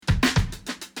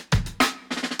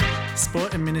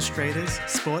Sport administrators,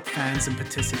 sport fans and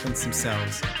participants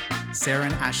themselves. Sarah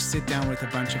and Ash sit down with a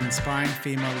bunch of inspiring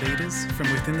female leaders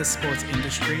from within the sports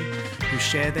industry who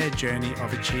share their journey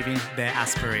of achieving their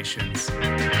aspirations.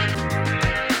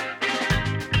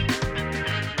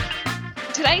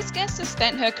 Today's guest has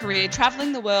spent her career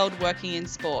travelling the world working in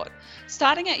sport.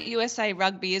 Starting at USA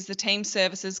Rugby as the team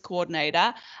services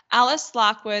coordinator, Alice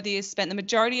Larkworthy has spent the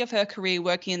majority of her career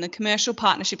working in the commercial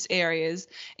partnerships areas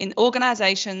in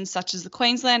organisations such as the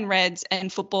Queensland Reds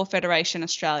and Football Federation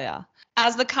Australia.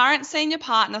 As the current Senior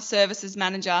Partner Services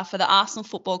Manager for the Arsenal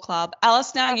Football Club,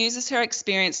 Alice now uses her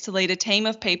experience to lead a team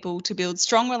of people to build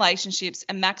strong relationships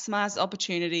and maximise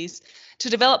opportunities to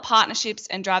develop partnerships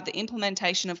and drive the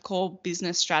implementation of core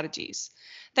business strategies.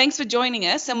 Thanks for joining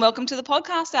us and welcome to the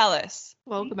podcast, Alice.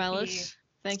 Welcome, Alice.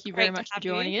 Thank you very much for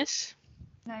joining us.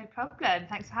 No problem.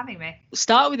 Thanks for having me. We'll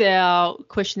start with our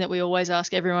question that we always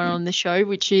ask everyone on the show,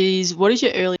 which is, what is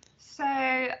your early... So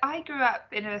I grew up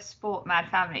in a sport mad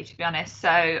family, to be honest.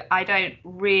 So I don't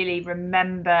really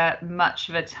remember much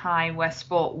of a time where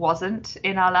sport wasn't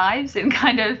in our lives in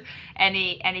kind of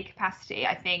any capacity.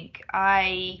 I think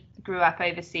I grew up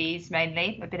overseas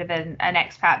mainly, a bit of an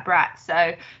expat brat.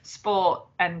 So sport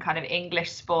and kind of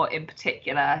English sport in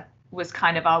particular was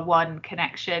kind of our one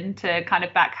connection to kind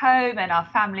of back home and our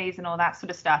families and all that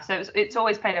sort of stuff. So it's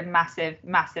always played a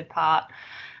massive part.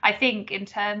 I think in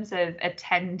terms of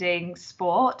attending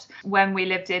sport, when we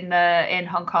lived in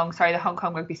Hong Kong, the Hong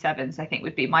Kong Rugby Sevens, I think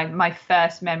would be my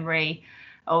first memory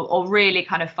or really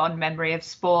kind of fond memory of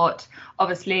sport.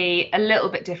 Obviously a little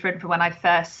bit different from when I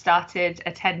first started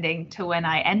attending to when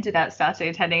I ended up starting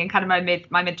attending in kind of my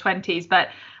mid-20s. But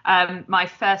my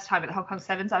first time at the Hong Kong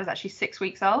Sevens, I was actually 6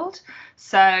 weeks old.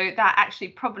 So that actually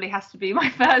probably has to be my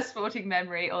first sporting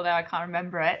memory, although I can't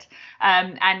remember it.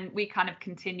 And we kind of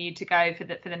continued to go for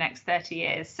the next 30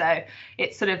 years. So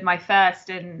it's sort of my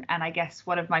first and I guess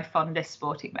one of my fondest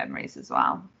sporting memories as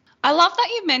well. I love that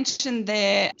you mentioned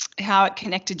there how it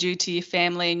connected you to your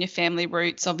family and your family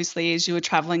roots, obviously, as you were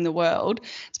travelling the world.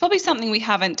 It's probably something we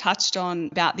haven't touched on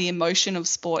about the emotion of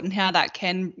sport and how that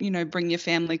can, bring your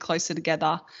family closer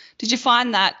together. Did you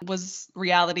find that was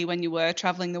reality when you were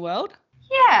travelling the world?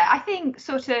 Yeah, I think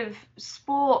sort of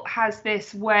sport has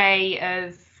this way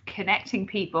of connecting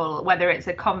people, whether it's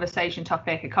a conversation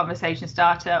topic, a conversation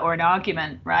starter, or an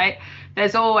argument, right?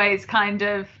 There's always kind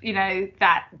of,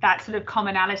 that sort of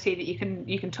commonality that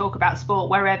you can talk about sport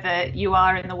wherever you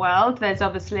are in the world. There's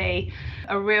obviously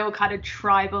a real kind of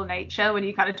tribal nature when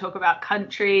you kind of talk about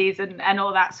countries and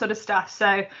all that sort of stuff.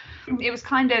 So it was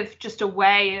kind of just a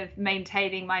way of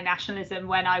maintaining my nationalism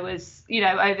when I was,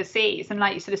 overseas. And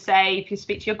like you sort of say, if you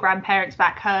speak to your grandparents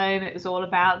back home, it was all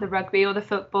about the rugby or the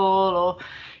football, or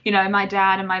my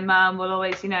dad and my mum will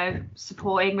always,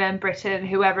 support England, Britain,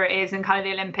 whoever it is, and kind of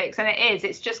the Olympics. And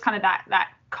it's just kind of that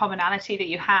commonality that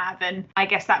you have. And I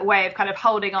guess that way of kind of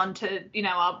holding on to,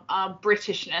 our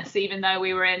Britishness, even though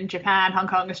we were in Japan, Hong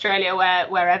Kong, Australia,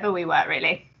 wherever we were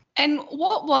really. And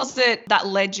what was it that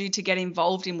led you to get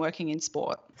involved in working in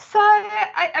sport? So,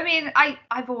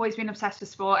 I've always been obsessed with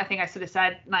sport. I think I sort of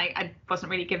said, I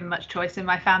wasn't really given much choice in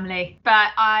my family.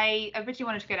 But I originally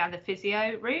wanted to go down the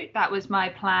physio route. That was my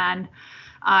plan.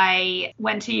 I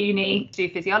went to uni to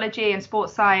do physiology and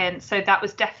sports science. So that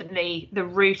was definitely the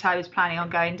route I was planning on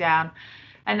going down.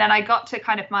 And then I got to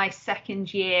kind of my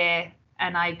second year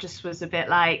and I just was a bit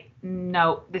like,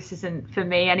 no, this isn't for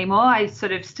me anymore. I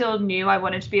sort of still knew I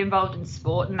wanted to be involved in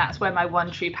sport, and that's where my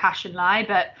one true passion lie.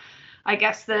 But I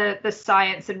guess the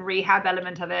science and rehab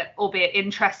element of it, albeit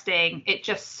interesting, it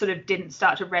just sort of didn't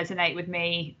start to resonate with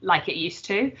me like it used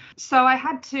to. So I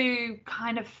had to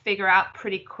kind of figure out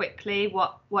pretty quickly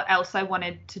what else I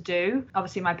wanted to do.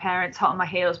 Obviously, my parents hot on my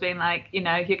heels being like,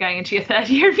 you're going into your third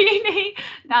year of uni.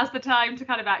 Now's the time to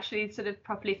kind of actually sort of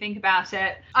properly think about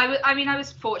it. I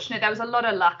was fortunate. There was a lot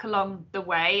of luck along the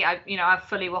way. I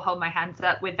fully will hold my hands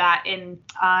up with that.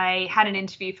 I had an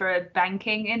interview for a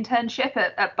banking internship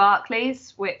at Barclays,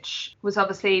 which was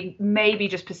obviously maybe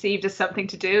just perceived as something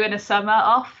to do in a summer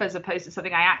off as opposed to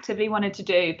something I actively wanted to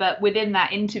do. But within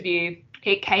that interview,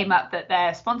 it came up that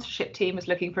their sponsorship team was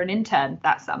looking for an intern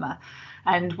that summer.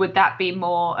 And would that be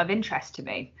more of interest to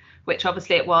me? Which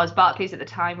obviously it was. Barclays at the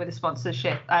time were the sponsor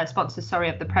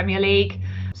of the Premier League.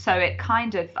 So it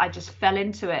kind of, I just fell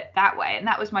into it that way. And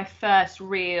that was my first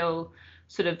real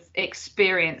sort of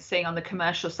experiencing on the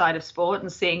commercial side of sport and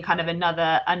seeing kind of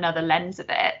another lens of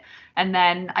it. And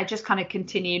then I just kind of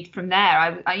continued from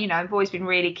there. I've always been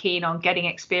really keen on getting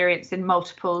experience in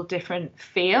multiple different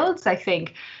fields. I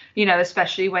think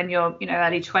especially when you're,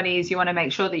 early 20s, you want to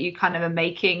make sure that you kind of are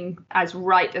making as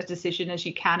right a decision as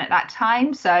you can at that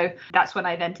time. So that's when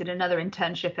I then did another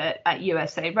internship at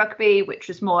USA Rugby, which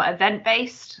was more event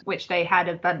based, which they had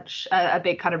a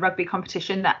big kind of rugby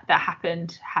competition that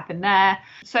happened there.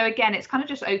 So again, it's kind of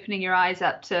just opening your eyes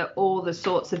up to all the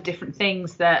sorts of different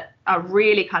things that are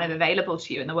really kind of available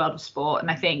to you in the world of sport.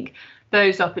 And I think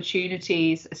those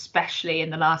opportunities, especially in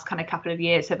the last kind of couple of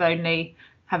years, have only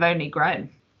grown.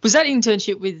 Was that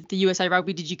internship with the USA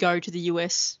Rugby? Did you go to the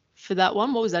US for that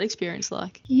one? What was that experience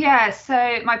like? Yeah,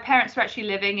 so my parents were actually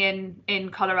living in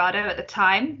Colorado at the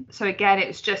time. So again, it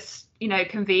was just,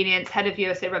 convenience. Head of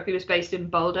USA Rugby was based in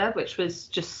Boulder, which was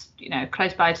just,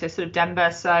 close by to sort of Denver.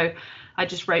 So I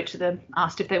just wrote to them,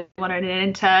 asked if they wanted an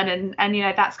intern, and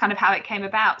that's kind of how it came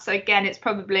about. So again, it's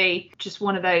probably just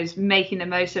one of those making the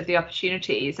most of the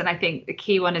opportunities. And I think the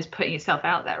key one is putting yourself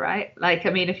out there, right? Like, I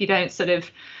mean, if you don't sort of,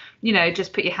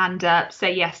 just put your hand up,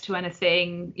 say yes to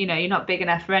anything, you're not big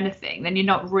enough for anything, then you're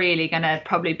not really going to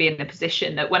probably be in a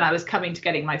position that when I was coming to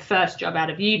getting my first job out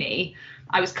of uni,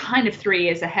 I was kind of 3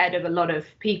 years ahead of a lot of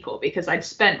people because I'd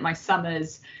spent my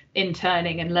summers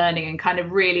interning and learning and kind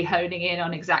of really honing in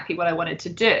on exactly what I wanted to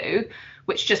do,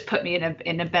 which just put me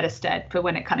in a better stead for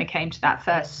when it kind of came to that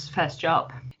first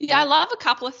job. Yeah, I love a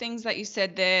couple of things that you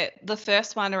said there. The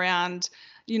first one around,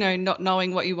 not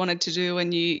knowing what you wanted to do,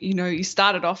 and you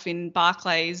started off in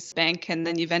Barclays Bank and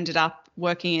then you've ended up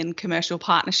working in commercial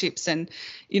partnerships, and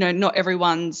not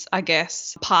everyone's, I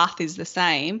guess, path is the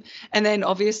same. And then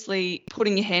obviously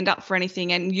putting your hand up for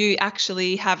anything, and you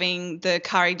actually having the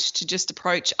courage to just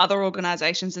approach other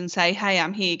organisations and say, hey,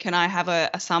 I'm here, can I have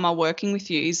a summer working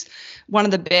with you, is one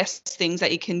of the best things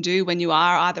that you can do when you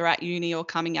are either at uni or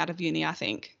coming out of uni, I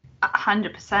think.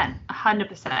 100%.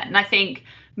 And I think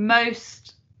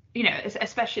most,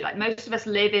 especially like most of us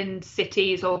live in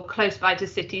cities or close by to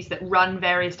cities that run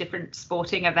various different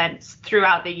sporting events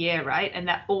throughout the year, right? And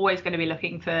they're always going to be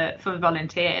looking for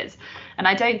volunteers. And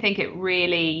I don't think it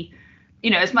really,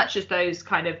 as much as those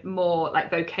kind of more like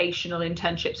vocational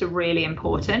internships are really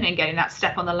important in getting that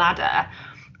step on the ladder,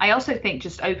 I also think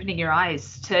just opening your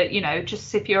eyes to,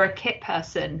 just if you're a kit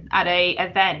person at a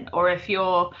event, or if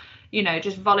you're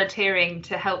just volunteering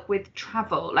to help with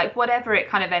travel, like whatever it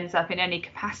kind of ends up in any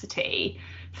capacity.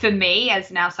 For me,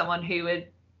 as now someone who would,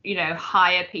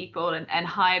 hire people and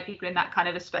hire people in that kind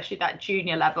of, especially that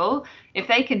junior level, if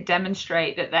they can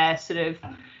demonstrate that they're sort of,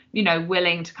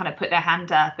 willing to kind of put their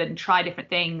hand up and try different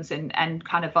things and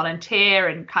kind of volunteer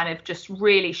and kind of just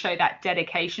really show that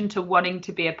dedication to wanting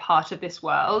to be a part of this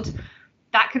world,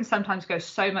 that can sometimes go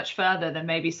so much further than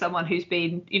maybe someone who's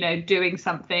been, doing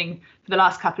something for the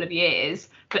last couple of years,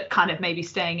 but kind of maybe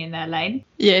staying in their lane.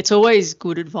 Yeah, it's always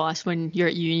good advice when you're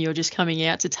at uni or just coming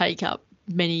out to take up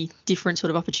many different sort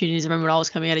of opportunities. I remember when I was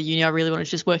coming out of uni, I really wanted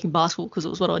to just work in basketball because it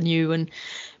was what I knew. And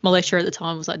my lecturer at the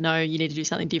time was like, no, you need to do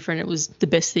something different. It was the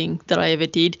best thing that I ever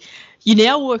did. You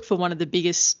now work for one of the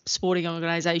biggest sporting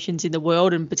organisations in the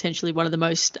world and potentially one of the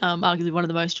most, arguably one of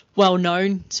the most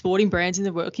well-known sporting brands in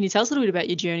the world. Can you tell us a little bit about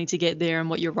your journey to get there and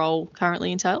what your role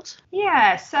currently entails?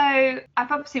 Yeah, so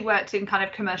I've obviously worked in kind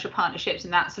of commercial partnerships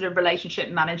and that sort of relationship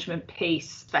management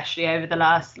piece, especially over the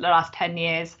last 10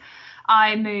 years.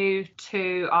 I moved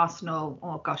to Arsenal,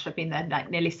 I've been there like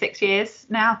nearly 6 years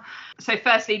now. So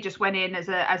firstly, just went in as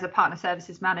a partner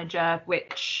services manager,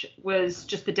 which was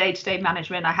just the day-to-day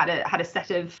management. I had a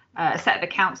set of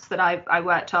accounts that I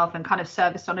worked off and kind of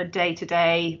serviced on a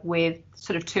day-to-day with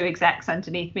sort of 2 execs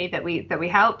underneath me that we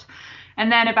helped. And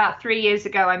then about 3 years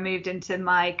ago, I moved into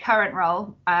my current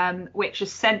role, which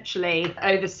essentially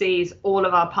oversees all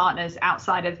of our partners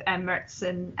outside of Emirates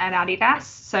and Adidas.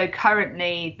 So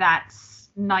currently that's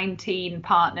 19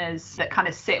 partners that kind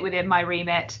of sit within my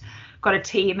remit. Got a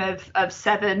team of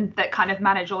 7 that kind of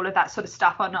manage all of that sort of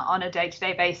stuff on a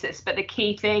day-to-day basis. But the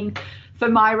key thing for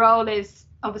my role is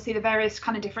obviously the various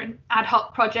kind of different ad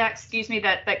hoc projects,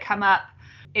 that come up,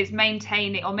 is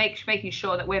maintaining or making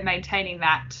sure that we're maintaining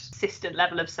that consistent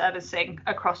level of servicing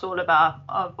across all of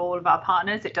our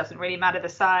partners. It doesn't really matter the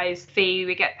size, fee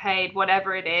we get paid,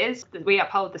 whatever it is, we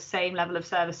uphold the same level of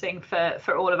servicing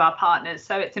for all of our partners.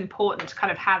 So it's important to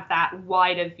kind of have that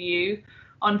wider view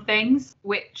on things,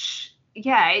 which,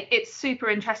 yeah, it's super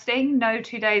interesting. No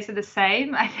 2 days are the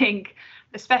same. I think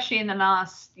especially in the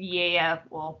last year,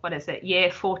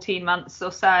 14 months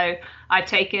or so, I've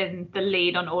taken the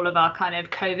lead on all of our kind of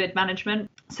COVID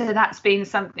management. So that's been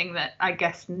something that I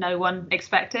guess no one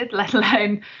expected, let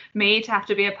alone me, to have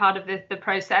to be a part of the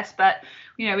process. But,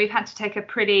 we've had to take a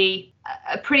pretty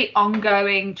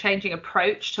ongoing changing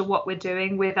approach to what we're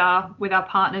doing with our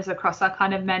partners across our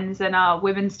kind of men's and our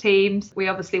women's teams. We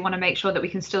obviously want to make sure that we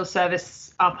can still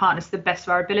service our partners to the best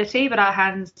of our ability, but our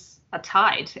hands are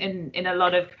tied in a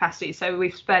lot of capacity. So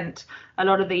we've spent a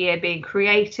lot of the year being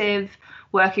creative,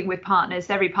 working with partners.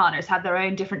 Every partner has had their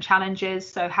own different challenges.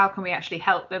 So how can we actually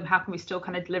help them? How can we still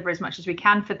kind of deliver as much as we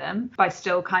can for them by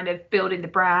still kind of building the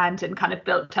brand and kind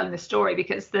of telling the story?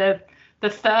 Because the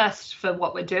thirst for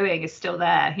what we're doing is still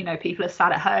there. People are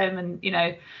sat at home,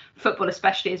 and football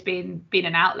especially has been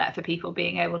an outlet for people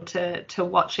being able to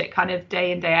watch it kind of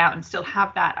day in, day out, and still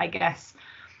have that, I guess,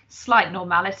 slight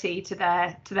normality to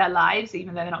their lives,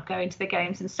 even though they're not going to the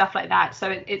games and stuff like that. So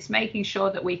it's making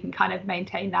sure that we can kind of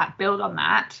maintain that, build on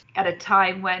that at a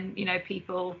time when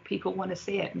people want to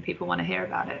see it and people want to hear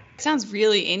about it. Sounds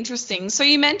really interesting. So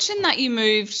you mentioned that you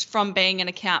moved from being an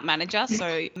account manager,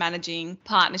 so managing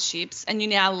partnerships, and you're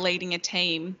now leading a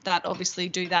team that obviously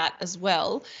do that as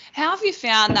well. How have you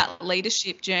found that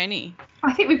leadership journey?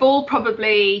 I think we've all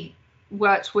probably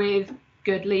worked with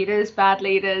good leaders, bad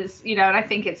leaders, and I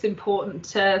think it's important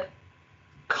to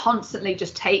constantly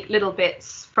just take little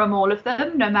bits from all of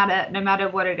them, no matter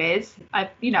what it is.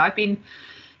 I've been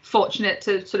fortunate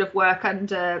to sort of work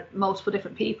under multiple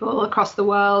different people across the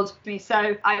world.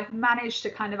 So I've managed to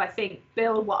kind of, I think,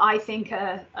 build what I think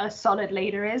a solid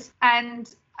leader is.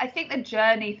 And I think the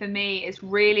journey for me is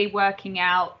really working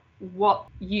out what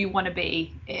you want to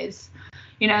be is.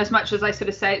 As much as I sort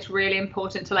of say it's really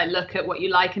important to look at what you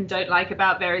like and don't like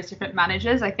about various different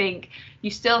managers, I think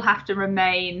you still have to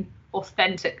remain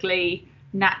authentically,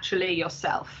 naturally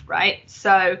yourself, right?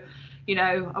 So,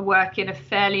 I work in a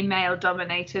fairly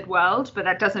male-dominated world, but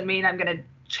that doesn't mean I'm going to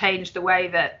change the way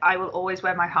that I will always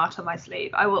wear my heart on my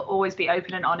sleeve. I will always be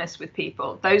open and honest with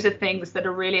people. Those are things that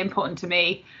are really important to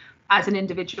me as an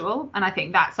individual. And I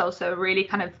think that's also a really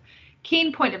kind of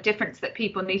keen point of difference that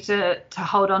people need to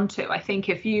hold on to. I think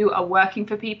if you are working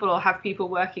for people or have people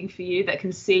working for you that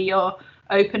can see you're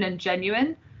open and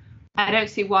genuine, I don't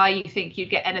see why you think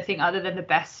you'd get anything other than the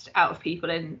best out of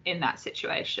people in that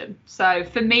situation. So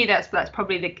for me, that's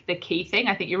probably the key thing.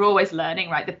 I think you're always learning,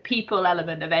 right? The people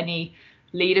element of any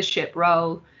leadership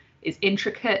role is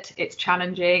intricate, it's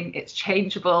challenging, it's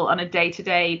changeable on a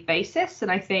day-to-day basis.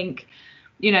 And I think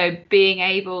being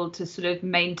able to sort of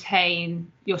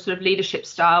maintain your sort of leadership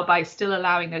style by still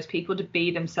allowing those people to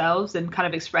be themselves and kind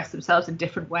of express themselves in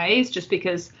different ways, just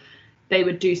because they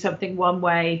would do something one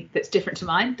way that's different to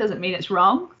mine doesn't mean it's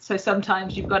wrong. So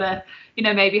sometimes you've got to,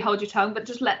 maybe hold your tongue, but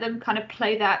just let them kind of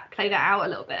play that out a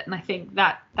little bit. And I think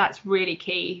that's really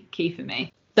key for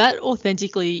me. That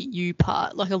authentically you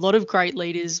part, a lot of great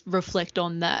leaders reflect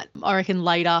on that. I reckon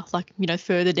later,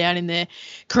 further down in their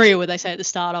career, where they say at the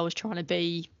start, I was trying to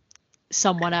be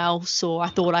someone else, or I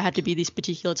thought I had to be this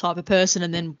particular type of person,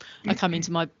 and then I come into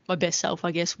my best self,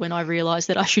 I guess, when I realised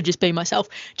that I should just be myself.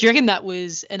 Do you reckon that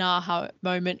was an aha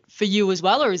moment for you as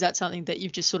well, or is that something that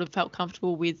you've just sort of felt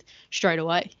comfortable with straight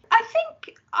away? I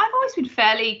think I've always been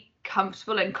fairly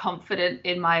comfortable and confident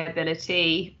in my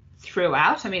ability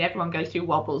throughout. I mean, everyone goes through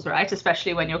wobbles, right?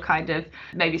 Especially when you're kind of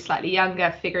maybe slightly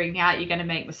younger, figuring out you're going to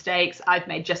make mistakes. I've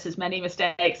made just as many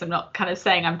mistakes. I'm not kind of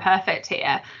saying I'm perfect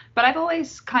here, but I've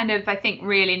always kind of, I think,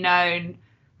 really known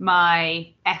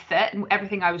my effort, and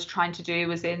everything I was trying to do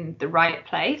was in the right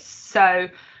place. So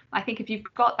I think if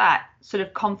you've got that sort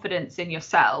of confidence in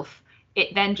yourself,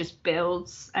 it then just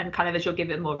builds, and kind of as you're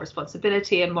given more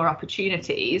responsibility and more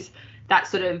opportunities, that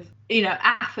sort of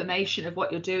affirmation of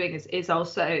what you're doing is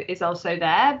also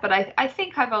there. But I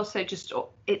think I've also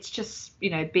it's just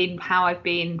been how I've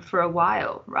been for a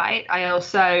while, right? I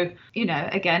also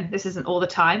again, this isn't all the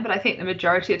time, but I think the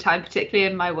majority of the time, particularly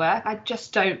in my work, I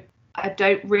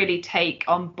don't really take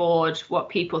on board what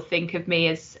people think of me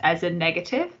as a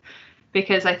negative,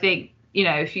 because I think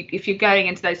if you're going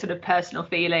into those sort of personal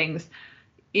feelings,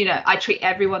 I treat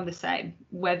everyone the same,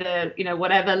 whether,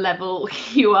 whatever level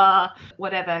you are,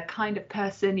 whatever kind of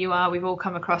person you are. We've all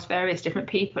come across various different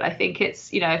people. I think it's,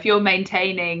 if you're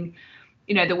maintaining,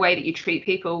 the way that you treat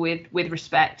people with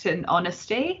respect and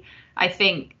honesty, I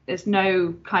think there's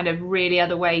no kind of really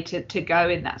other way to go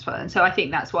in that spot. And so I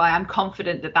think that's why I'm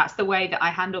confident that that's the way that I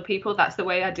handle people. That's the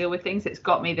way I deal with things. It's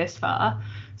got me this far.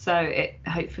 So it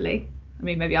hopefully,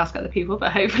 maybe ask other people,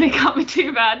 but hopefully it can't be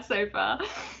too bad so far.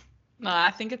 No,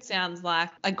 I think it sounds like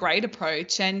a great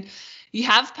approach, and you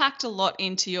have packed a lot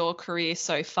into your career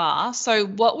so far. So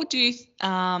what would you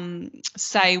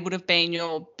say would have been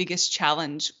your biggest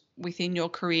challenge within your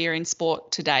career in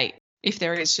sport to date? if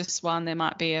there is just one, there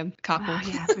might be a couple.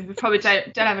 Yeah, we probably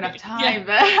don't have enough time.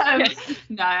 But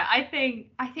no, I think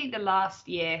the last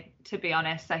year, to be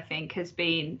honest, I think has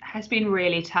been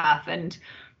really tough. And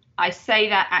I say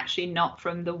that actually not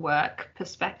from the work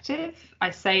perspective. I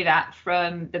say that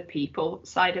from the people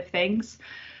side of things.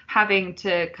 Having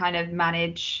to kind of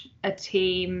manage a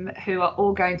team who are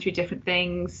all going through different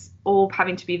things, all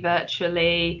having to be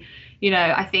virtually,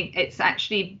 I think it's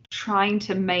actually trying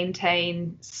to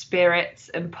maintain spirits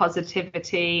and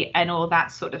positivity and all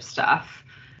that sort of stuff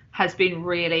has been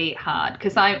really hard,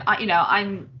 because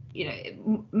I'm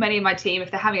many of my team,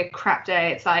 if they're having a crap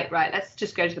day, it's like, right, let's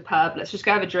just go to the pub, let's just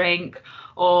go have a drink,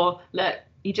 or look,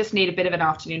 you just need a bit of an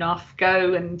afternoon off,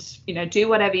 go and do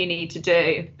whatever you need to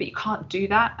do. But you can't do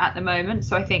that at the moment.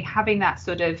 So I think having that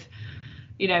sort of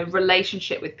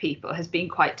relationship with people has been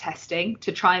quite testing,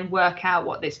 to try and work out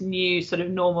what this new sort of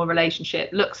normal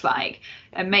relationship looks like,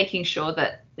 and making sure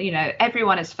that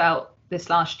everyone has felt this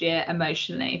last year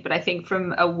emotionally. But I think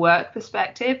from a work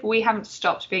perspective, we haven't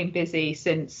stopped being busy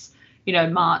since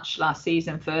March last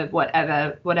season for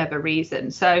whatever reason.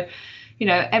 So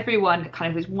everyone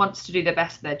kind of wants to do the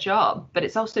best of their job, but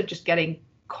it's also just getting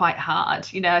quite hard.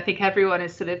 I think everyone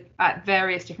is sort of at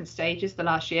various different stages the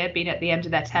last year, been at the end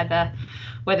of their tether,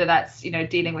 whether that's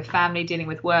dealing with family, dealing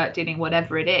with work, dealing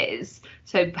whatever it is.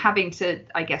 So having to,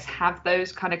 I guess, have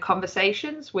those kind of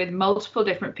conversations with multiple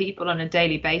different people on a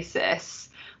daily basis,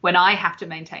 when I have to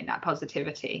maintain that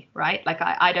positivity, right? Like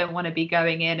I don't want to be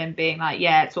going in and being like,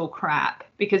 yeah, it's all crap,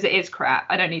 because it is crap.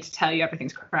 I don't need to tell you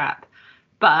everything's crap,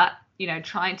 but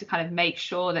trying to kind of make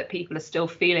sure that people are still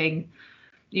feeling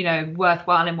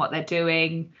worthwhile in what they're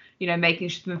doing,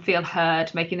 making them feel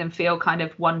heard, making them feel kind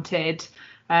of wanted.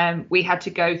 We had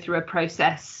to go through a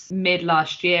process mid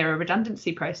last year, a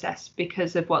redundancy process,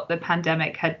 because of what the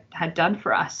pandemic had done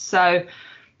for us. So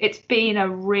it's been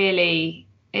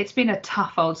a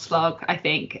tough old slog, I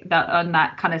think, that on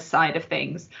that kind of side of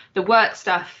things. The work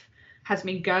stuff has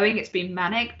been going, it's been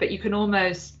manic, but you can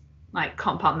almost like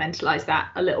compartmentalize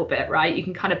that a little bit, right? You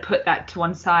can kind of put that to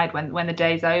one side when the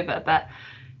day's over. But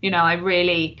I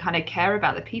really kind of care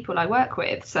about the people I work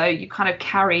with, so you kind of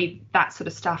carry that sort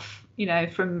of stuff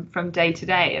from day to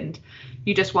day, and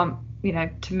you just want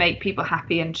to make people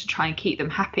happy and to try and keep them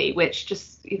happy, which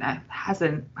just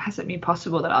hasn't been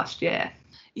possible the last year.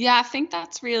 Yeah, I think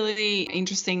that's really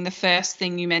interesting. The first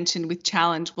thing you mentioned with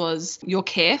Challenge was your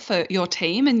care for your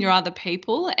team and your other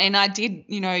people. And I did,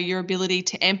 your ability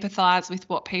to empathise with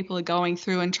what people are going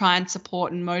through and try and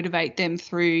support and motivate them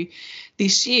through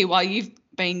this year while you've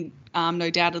been no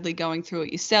doubtedly going through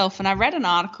it yourself. And I read an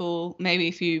article maybe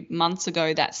a few months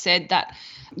ago that said that,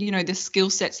 the skill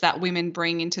sets that women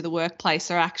bring into the workplace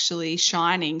are actually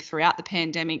shining throughout the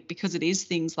pandemic, because it is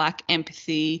things like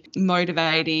empathy,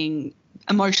 motivating,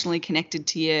 emotionally connected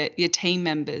to your team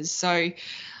members. So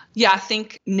yeah, I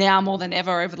think now more than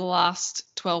ever over the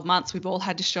last 12 months, we've all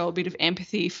had to show a bit of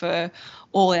empathy for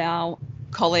all our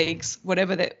colleagues,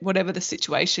 whatever the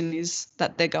situation is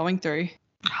that they're going through.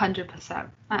 100%,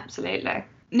 absolutely.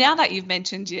 Now that you've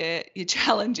mentioned your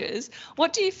challenges,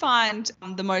 what do you find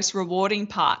the most rewarding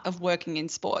part of working in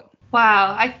sport?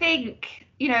 Wow, I think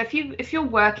if you're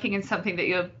working in something that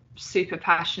you're super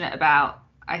passionate about,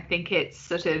 I think it's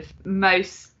sort of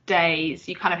most days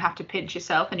you kind of have to pinch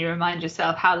yourself and you remind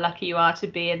yourself how lucky you are to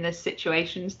be in the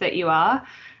situations that you are.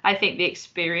 I think the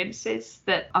experiences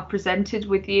that are presented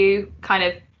with you, kind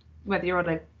of whether you're on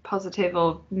a positive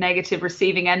or negative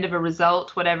receiving end of a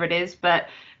result, whatever it is, but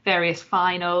various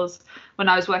finals. When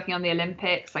I was working on the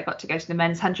Olympics, I got to go to the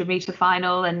men's 100-meter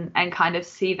final and kind of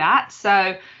see that.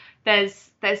 So there's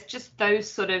just those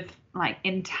sort of like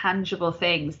intangible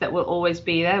things that will always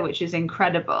be there, which is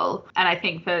incredible. And I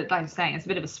think for, like I'm saying, it's a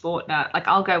bit of a sport nut. Like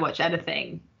I'll go watch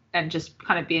anything and just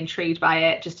kind of be intrigued by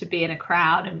it, just to be in a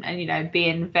crowd and be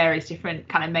in various different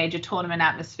kind of major tournament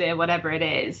atmosphere, whatever it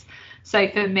is. So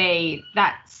for me,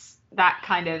 that's that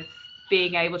kind of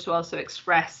being able to also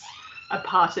express a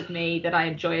part of me that I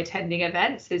enjoy attending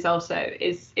events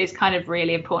is kind of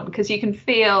really important, because you can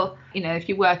feel, if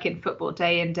you work in football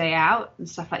day in, day out and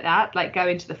stuff like that, like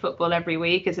going to the football every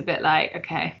week is a bit like,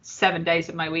 okay, 7 days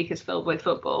of my week is filled with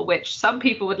football, which some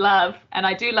people would love, and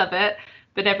I do love it.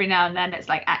 But every now and then it's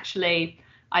like, actually,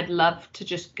 I'd love to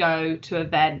just go to an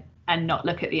event and not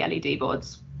look at the LED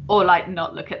boards, or like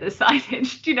not look at the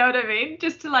signage. Do you know what I mean?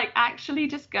 Just to like actually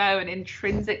just go and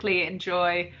intrinsically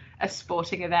enjoy a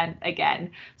sporting event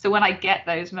again. So when I get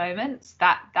those moments,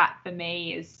 that for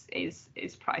me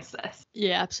is priceless.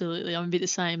 Yeah, absolutely. I'm a bit the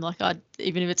same. Like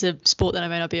even if it's a sport that I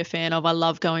may not be a fan of, I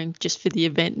love going just for the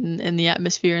event and the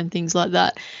atmosphere and things like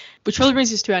that. Which probably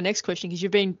brings us to our next question, because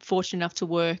you've been fortunate enough to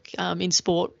work in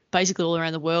sport basically all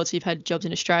around the world. So you've had jobs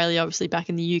in Australia, obviously back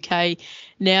in the UK.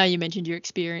 Now you mentioned your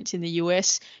experience in the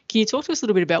US. Can you talk to us a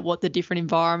little bit about what the different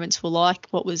environments were like?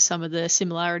 What was some of the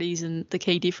similarities and the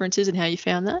key differences and how you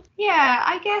found that?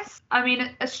 Yeah, I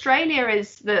mean, Australia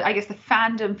is the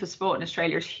fandom for sport in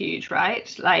Australia is huge,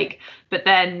 right? Like, but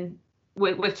then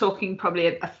we're talking probably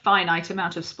a finite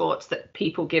amount of sports that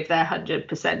people give their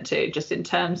 100% to, just in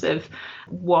terms of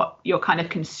what you're kind of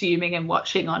consuming and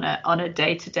watching on a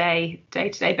day-to-day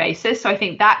basis. So I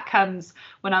think that comes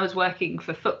when I was working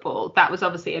for football. That was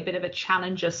obviously a bit of a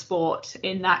challenger sport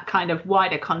in that kind of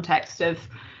wider context of,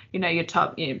 your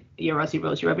top, your Aussie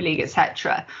Rules, your Rugby League,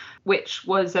 etc., which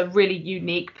was a really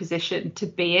unique position to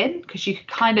be in, because you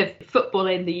kind of, football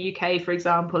in the UK, for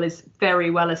example, is very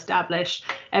well established.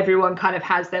 Everyone kind of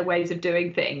has their ways of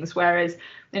doing things, whereas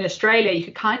in Australia, you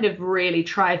could kind of really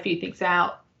try a few things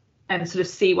out and sort of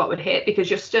see what would hit, because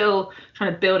you're still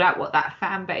trying to build out what that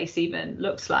fan base even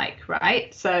looks like,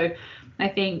 right? So I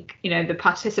think, the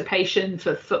participation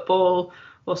for football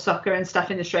or soccer and stuff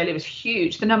in Australia was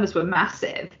huge. The numbers were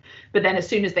massive, but then as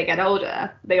soon as they get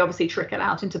older, they obviously trickle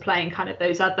out into playing kind of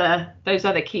those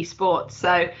other key sports.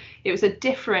 So it was a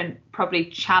different probably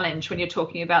challenge when you're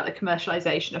talking about the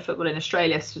commercialization of football in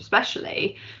Australia,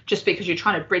 especially just because you're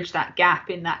trying to bridge that gap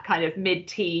in that kind of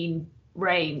mid-teen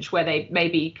range where they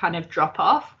maybe kind of drop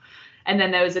off. And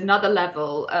then there was another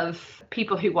level of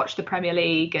people who watch the Premier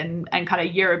League and kind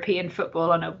of European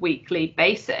football on a weekly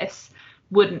basis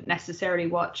wouldn't necessarily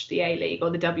watch the A-League or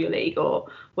the W League or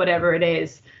whatever it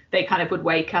is. They kind of would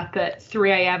wake up at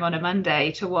 3 a.m. on a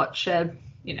Monday to watch a,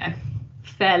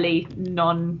 fairly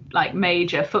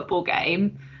major football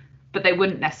game, but they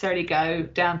wouldn't necessarily go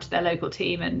down to their local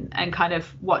team and kind of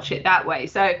watch it that way.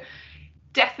 So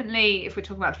definitely, if we're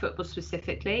talking about football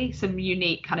specifically, some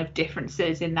unique kind of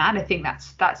differences in that. I think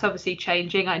that's obviously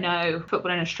changing. I know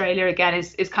football in Australia, again,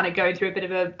 is kind of going through a bit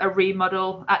of a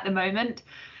remodel at the moment.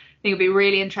 I think it'll be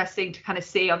really interesting to kind of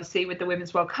see, obviously, with the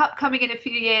Women's World Cup coming in a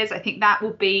few years. I think that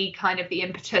will be kind of the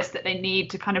impetus that they need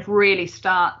to kind of really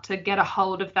start to get a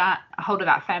hold of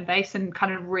that fan base and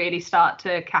kind of really start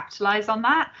to capitalize on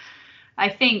that. I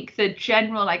think the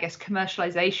general,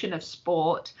 commercialization of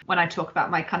sport, when I talk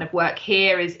about my kind of work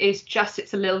here, is just,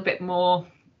 it's a little bit more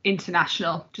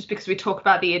international, just because we talk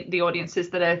about the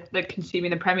audiences that are consuming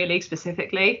the Premier League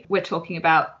specifically. We're talking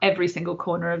about every single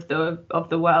corner of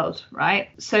the world, right?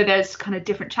 So there's kind of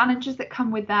different challenges that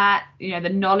come with that. The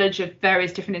knowledge of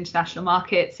various different international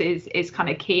markets is kind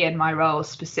of key in my role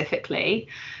specifically.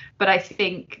 But I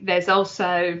think there's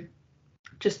also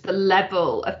just the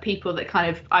level of people that kind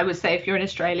of, I would say, if you're in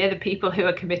Australia, the people who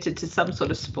are committed to some sort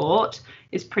of sport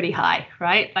is pretty high,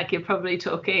 right? Like, you're probably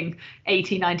talking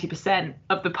 80-90%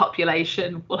 of the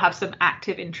population will have some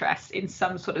active interest in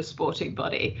some sort of sporting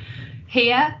body.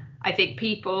 Here, I think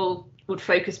people would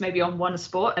focus maybe on one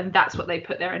sport, and that's what they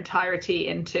put their entirety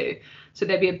into. So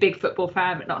there'd be a big football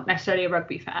fan, but not necessarily a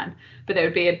rugby fan. But there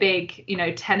would be a big,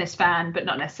 tennis fan, but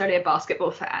not necessarily a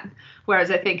basketball fan.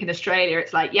 Whereas I think in Australia,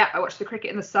 it's like, yeah, I watch the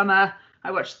cricket in the summer, I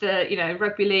watch the,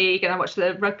 rugby league, and I watch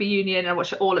the rugby union, and I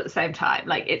watch it all at the same time.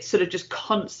 Like, it's sort of just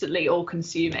constantly all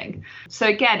consuming. So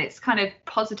again, it's kind of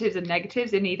positives and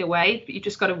negatives in either way, but you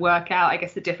just got to work out, I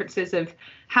guess, the differences of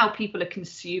how people are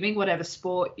consuming whatever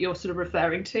sport you're sort of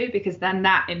referring to, because then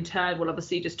that in turn will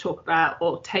obviously just talk about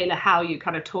or tailor how you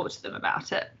kind of talk to them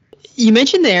about it. You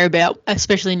mentioned there about,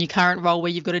 especially in your current role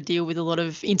where you've got to deal with a lot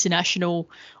of international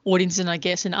audience, and I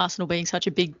guess in Arsenal being such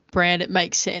a big brand, it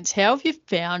makes sense. How have you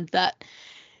found that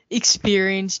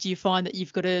experience? Do you find that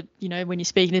you've got to, when you're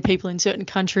speaking to people in certain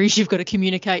countries, you've got to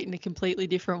communicate in a completely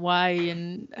different way,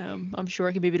 and I'm sure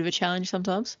it can be a bit of a challenge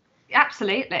sometimes?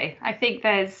 Absolutely. I think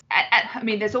there's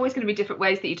always going to be different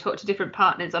ways that you talk to different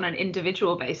partners on an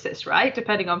individual basis, right?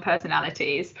 Depending on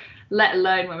personalities, let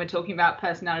alone when we're talking about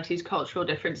personalities, cultural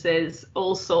differences,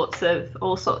 all sorts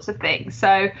of things.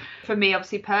 So for me,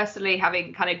 obviously, personally,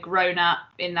 having kind of grown up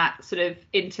in that sort of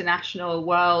international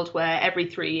world where every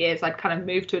 3 years I'd kind of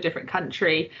move to a different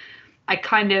country, I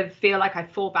kind of feel like I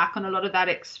fall back on a lot of that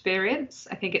experience.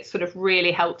 I think it's sort of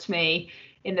really helped me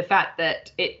in the fact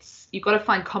that you've got to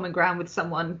find common ground with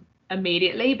someone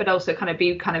immediately, but also kind of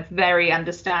be kind of very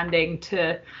understanding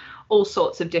to all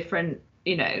sorts of different,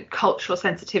 cultural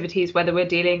sensitivities, whether we're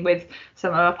dealing with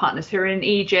some of our partners who are in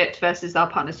Egypt versus our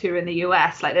partners who are in the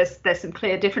US. Like, there's some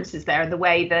clear differences there in the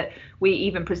way that we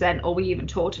even present or we even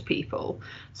talk to people.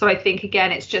 So I think,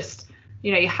 again, it's just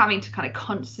you're having to kind of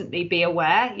constantly be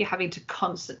aware, you're having to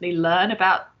constantly learn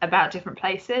about different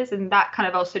places, and that kind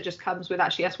of also just comes with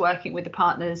actually us working with the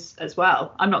partners as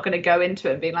well. I'm not going to go into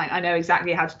it and be like, I know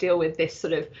exactly how to deal with this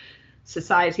sort of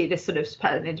society, this sort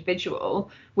of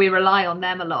individual. We rely on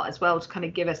them a lot as well to kind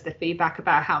of give us the feedback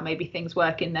about how maybe things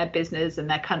work in their business and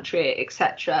their country,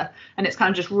 etc. And it's kind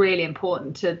of just really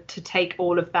important to take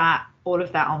all of that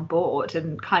on board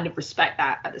and kind of respect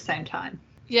that at the same time.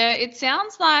 Yeah, it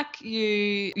sounds like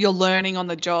you're learning on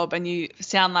the job, and you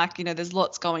sound like, there's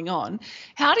lots going on.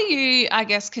 How do you, I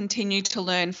guess, continue to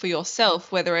learn for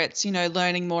yourself, whether it's,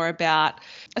 learning more about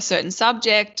a certain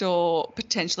subject or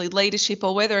potentially leadership,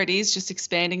 or whether it is just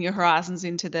expanding your horizons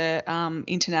into the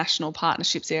international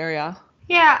partnerships area?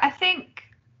 Yeah, I think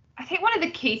one of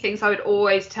the key things I would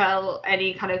always tell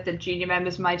any kind of the junior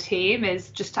members of my team is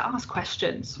just to ask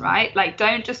questions, right? Like,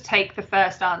 don't just take the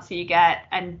first answer you get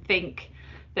and think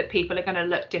that people are going to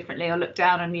look differently or look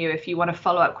down on you if you want a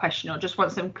follow-up question or just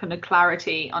want some kind of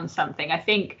clarity on something. I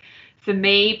think for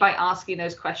me, by asking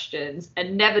those questions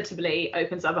inevitably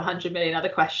opens up 100 million other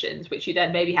questions, which you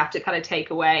then maybe have to kind of take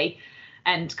away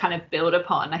and kind of build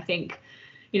upon. I think,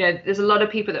 there's a lot of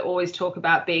people that always talk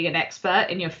about being an expert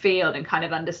in your field and kind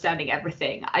of understanding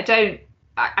everything. I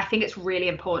think it's really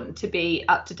important to be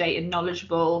up to date and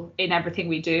knowledgeable in everything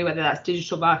we do, whether that's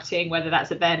digital marketing, whether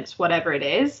that's events, whatever it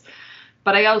is.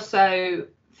 But I also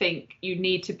think you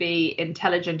need to be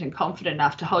intelligent and confident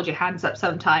enough to hold your hands up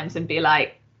sometimes and be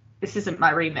like, this isn't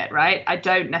my remit, right? I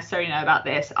don't necessarily know about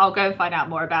this. I'll go and find out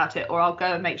more about it, or I'll go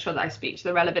and make sure that I speak to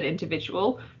the relevant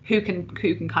individual who can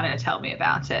kind of tell me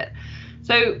about it.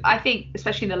 So I think,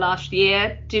 especially in the last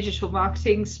year, digital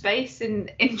marketing space in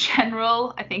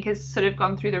general, I think has sort of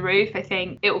gone through the roof. I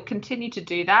think it will continue to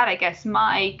do that. I guess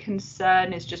my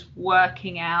concern is just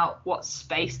working out what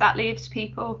space that leaves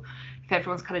people. If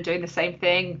everyone's kind of doing the same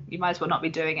thing, you might as well not be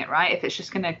doing it, right? If it's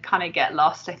just going to kind of get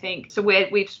lost, I think. So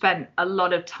we've spent a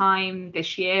lot of time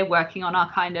this year working on our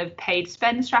kind of paid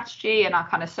spend strategy and our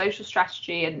kind of social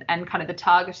strategy and kind of the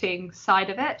targeting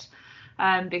side of it.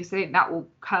 Because I think that will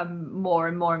come more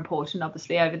and more important,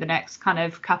 obviously, over the next kind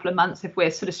of couple of months. If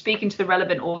we're sort of speaking to the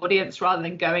relevant audience rather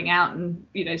than going out and,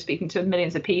 speaking to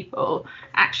millions of people,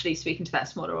 actually speaking to that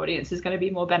smaller audience is going to be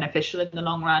more beneficial in the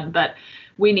long run. But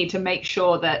we need to make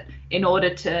sure that in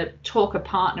order to talk a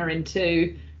partner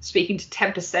into speaking to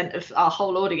 10% of our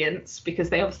whole audience,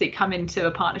 because they obviously come into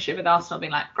a partnership with Arsenal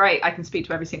being like, great, I can speak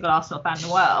to every single Arsenal fan in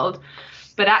the world.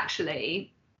 But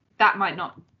actually, that might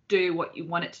not do what you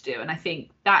want it to do. And I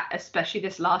think that, especially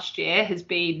this last year, has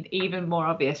been even more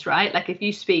obvious, right? Like, if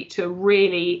you speak to a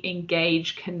really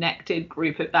engaged, connected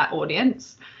group of that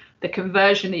audience, the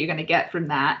conversion that you're going to get from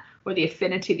that, or the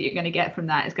affinity that you're going to get from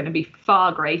that, is going to be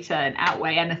far greater and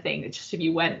outweigh anything that just if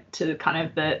you went to kind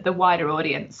of the wider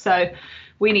audience. So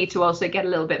we need to also get a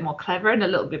little bit more clever and a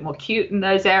little bit more cute in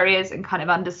those areas and kind of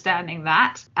understanding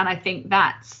that. And I think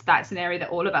that's an area that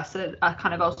all of us are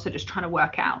kind of also just trying to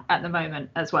work out at the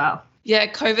moment as well. Yeah,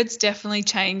 COVID's definitely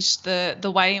changed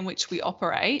the way in which we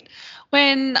operate.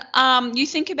 When you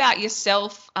think about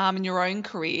yourself and your own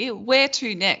career, where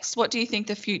to next? What do you think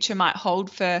the future might hold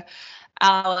for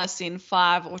Alice in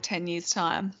 5 or 10 years'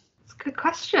 time? It's a good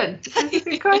question. It's a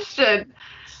good question.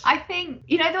 I think,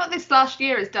 what this last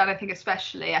year has done, I think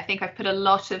I've put a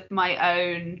lot of my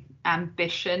own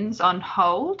ambitions on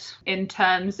hold in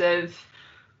terms of,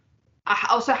 I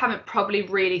also haven't probably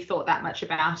really thought that much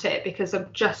about it because I'm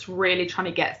just really trying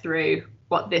to get through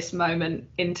what this moment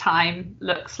in time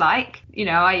looks like.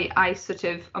 I sort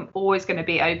of, I'm always going to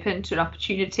be open to an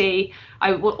opportunity.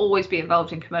 I will always be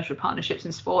involved in commercial partnerships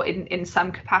and sport in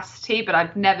some capacity, but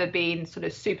I've never been sort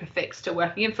of super fixed to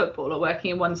working in football or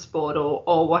working in one sport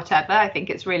or whatever. I think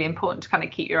it's really important to kind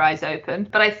of keep your eyes open.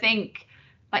 But I think,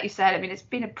 like you said, I mean, it's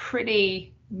been a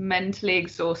pretty mentally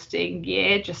exhausting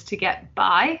year just to get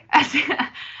by as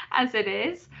it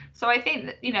is. So I think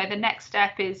that, the next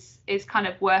step is kind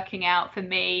of working out for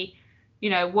me,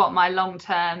 what my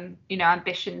long-term,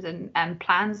 ambitions and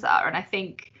plans are. And I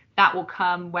think that will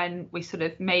come when we sort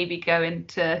of maybe go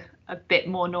into a bit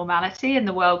more normality and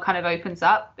the world kind of opens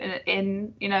up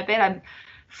in a bit. I'm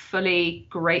fully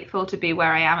grateful to be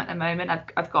where I am at the moment.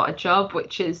 I've got a job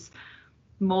which is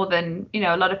more than,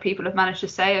 a lot of people have managed to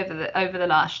say over the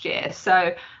last year.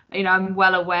 So, I'm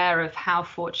well aware of how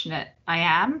fortunate I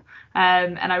am.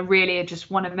 And I really just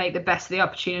want to make the best of the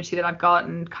opportunity that I've got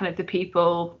and kind of the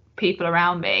people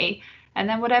around me. And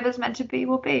then whatever's meant to be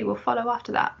will be. We'll follow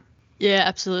after that. Yeah,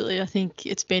 absolutely. I think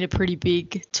it's been a pretty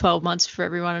big 12 months for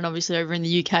everyone. And obviously over in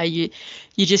the UK, you're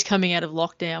just coming out of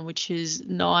lockdown, which is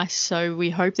nice. So we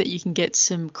hope that you can get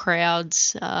some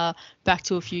crowds back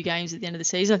to a few games at the end of the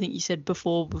season. I think you said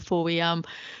before we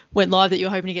went live that you're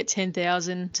hoping to get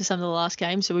 10,000 to some of the last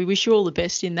games. So we wish you all the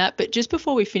best in that. But just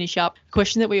before we finish up, a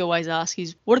question that we always ask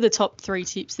is, what are the top 3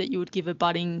 tips that you would give a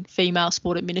budding female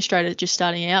sport administrator just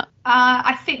starting out?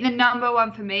 I think the number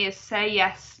one for me is say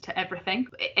yes to everything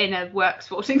in a work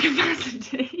sporting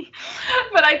capacity.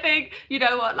 But I think, you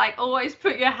know what, like, always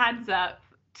put your hands up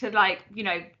to, like, you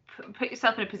know, put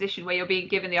yourself in a position where you're being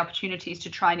given the opportunities to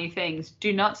try new things.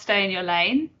 Do not stay in your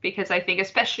lane, because I think,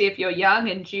 especially if you're young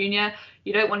and junior,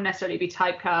 you don't want to necessarily be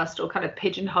typecast or kind of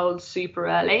pigeonholed super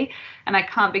early. And I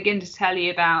can't begin to tell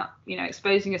you about, you know,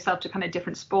 exposing yourself to kind of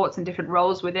different sports and different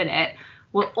roles within it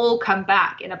will all come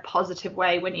back in a positive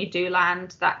way when you do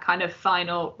land that kind of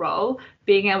final role.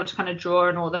 Being able to kind of draw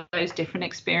on all those different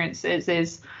experiences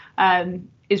is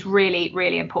really,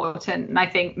 really important. And I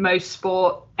think most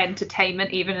sport,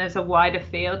 entertainment, even as a wider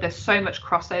field, there's so much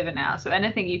crossover now. So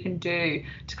anything you can do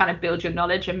to kind of build your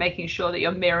knowledge and making sure that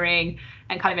you're mirroring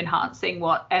and kind of enhancing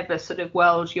whatever sort of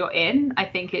world you're in, I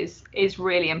think is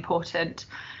really important.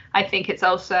 I think it's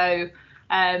also,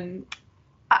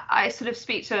 I sort of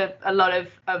speak to a lot of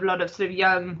sort of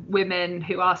young women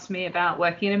who ask me about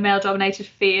working in a male dominated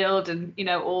field and, you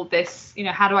know, all this, you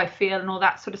know, how do I feel and all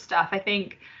that sort of stuff. I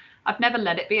think I've never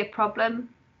let it be a problem.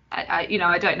 I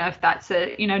don't know if that's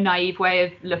a, you know, naive way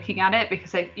of looking at it,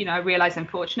 because I realize I'm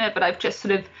fortunate, but I've just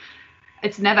sort of,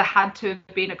 it's never had to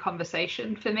have been a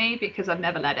conversation for me, because I've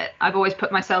never let it. I've always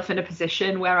put myself in a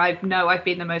position where I've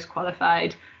been the most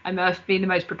qualified. I know I've been the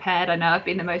most prepared. I know I've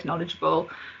been the most knowledgeable.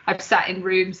 I've sat in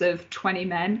rooms of 20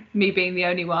 men, me being the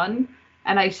only one.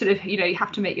 And I sort of, you know, you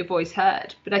have to make your voice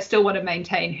heard, but I still want to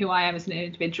maintain who I am as an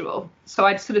individual. So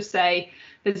I'd sort of say,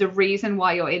 there's a reason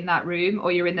why you're in that room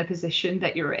or you're in the position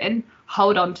that you're in.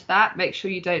 Hold on to that, make sure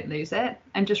you don't lose it,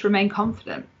 and just remain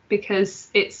confident, because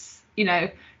it's, you know,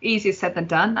 easier said than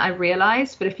done, I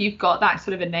realize. But if you've got that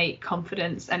sort of innate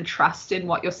confidence and trust in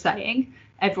what you're saying,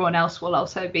 everyone else will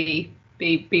also be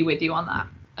with you on that.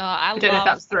 I don't know if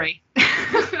that's 3.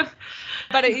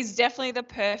 But it is definitely the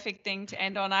perfect thing to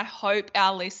end on. I hope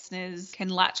our listeners can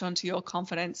latch onto your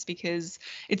confidence, because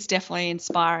it's definitely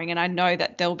inspiring. And I know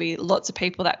that there'll be lots of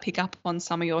people that pick up on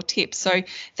some of your tips. So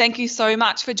thank you so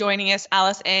much for joining us,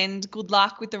 Alice, and good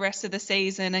luck with the rest of the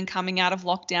season and coming out of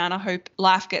lockdown. I hope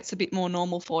life gets a bit more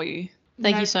normal for you.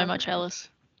 Thank you so much, Alice.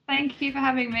 Thank you for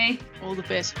having me. All the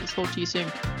best. We'll talk to you soon.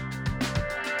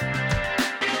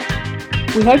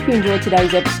 We hope you enjoyed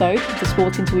today's episode of the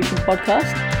Sports Intuition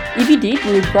podcast. If you did,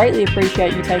 we would greatly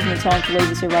appreciate you taking the time to leave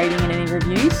us a rating and any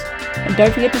reviews. And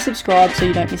don't forget to subscribe so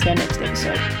you don't miss our next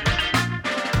episode.